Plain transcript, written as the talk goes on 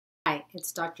Hi,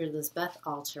 it's Dr. Lisbeth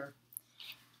Alter.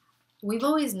 We've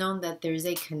always known that there's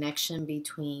a connection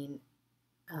between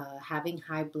having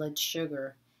high blood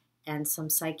sugar and some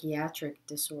psychiatric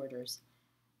disorders.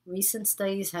 Recent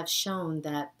studies have shown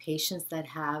that patients that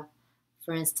have,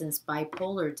 for instance,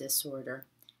 bipolar disorder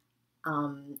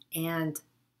and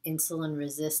insulin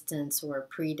resistance or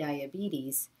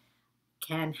prediabetes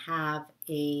can have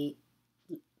a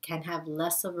can have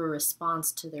less of a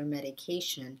response to their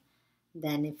medication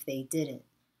than if they didn't.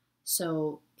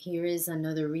 So here is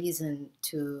another reason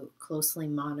to closely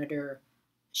monitor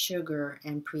sugar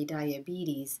and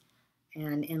prediabetes.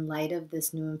 And in light of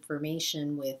this new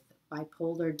information with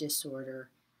bipolar disorder,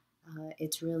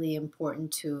 it's really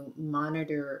important to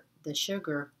monitor the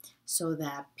sugar so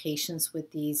that patients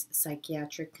with these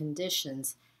psychiatric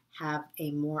conditions have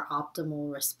a more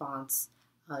optimal response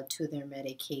to their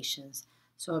medications.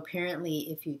 So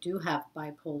apparently, if you do have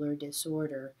bipolar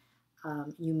disorder,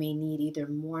 you may need either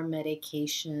more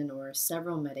medication or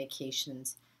several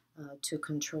medications to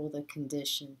control the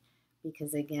condition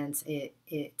because, again,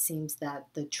 it seems that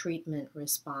the treatment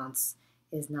response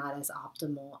is not as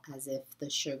optimal as if the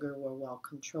sugar were well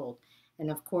controlled. And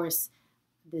of course,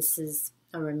 this is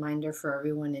a reminder for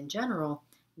everyone in general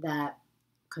that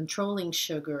controlling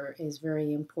sugar is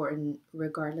very important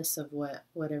regardless of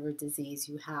whatever disease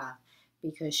you have,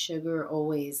 because sugar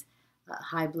always,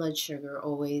 high blood sugar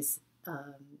always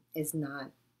is not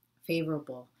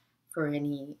favorable for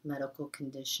any medical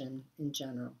condition in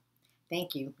general.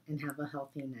 Thank you and have a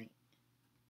healthy night.